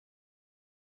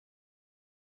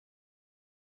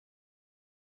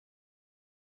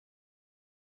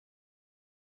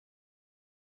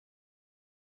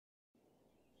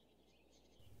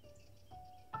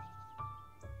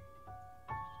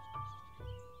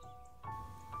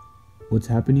what's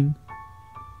happening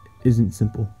isn't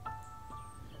simple.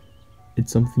 It's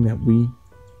something that we,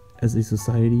 as a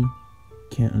society,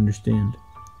 can't understand.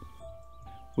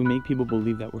 We make people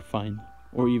believe that we're fine,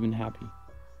 or even happy.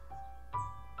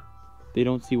 They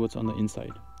don't see what's on the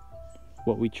inside,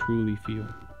 what we truly feel.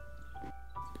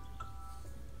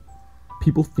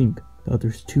 People think that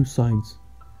there's two sides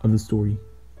of the story,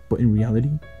 but in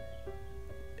reality,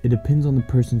 it depends on the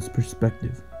person's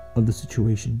perspective of the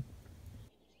situation.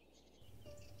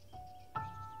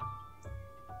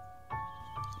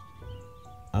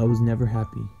 I was never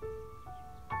happy.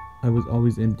 I was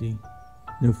always empty.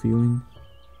 No feeling,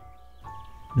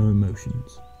 no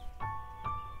emotions.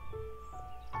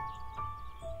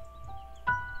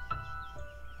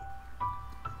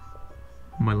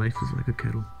 My life is like a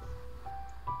kettle.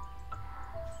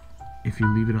 If you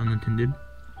leave it unattended,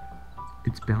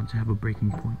 it's bound to have a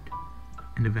breaking point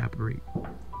and evaporate.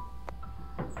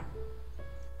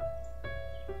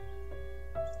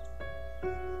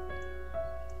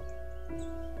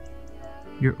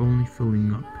 You're only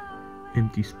filling up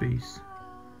empty space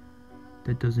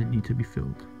that doesn't need to be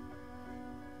filled.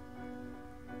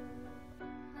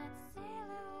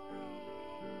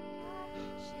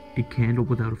 A candle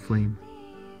without a flame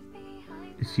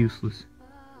is useless,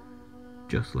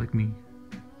 just like me.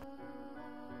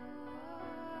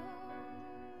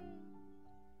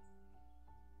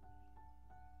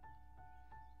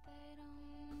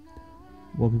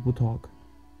 While people talk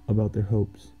about their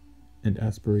hopes and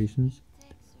aspirations,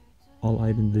 all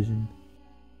I'd envision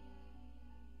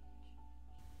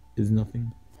is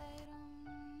nothing.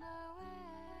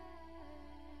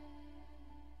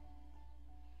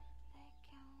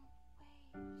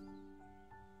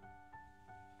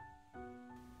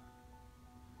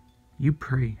 You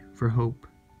pray for hope,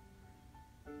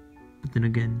 but then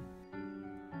again,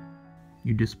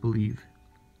 you disbelieve.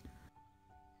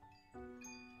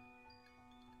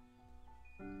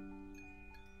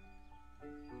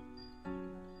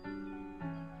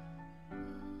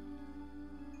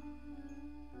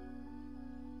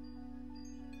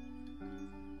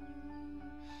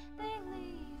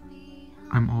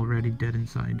 I'm already dead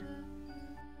inside.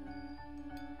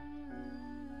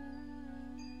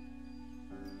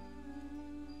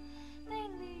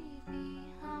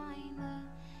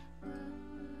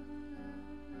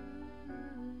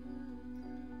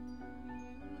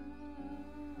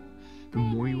 The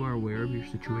more you are aware of your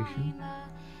situation,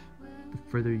 the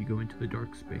further you go into the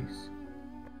dark space.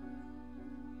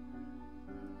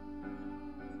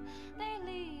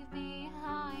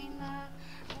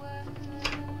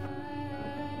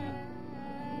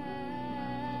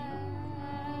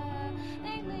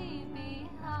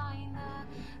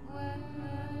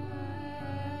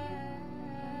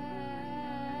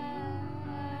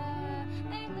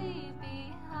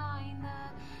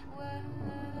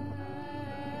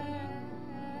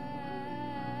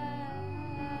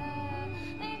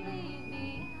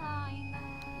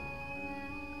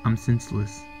 I'm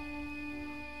senseless.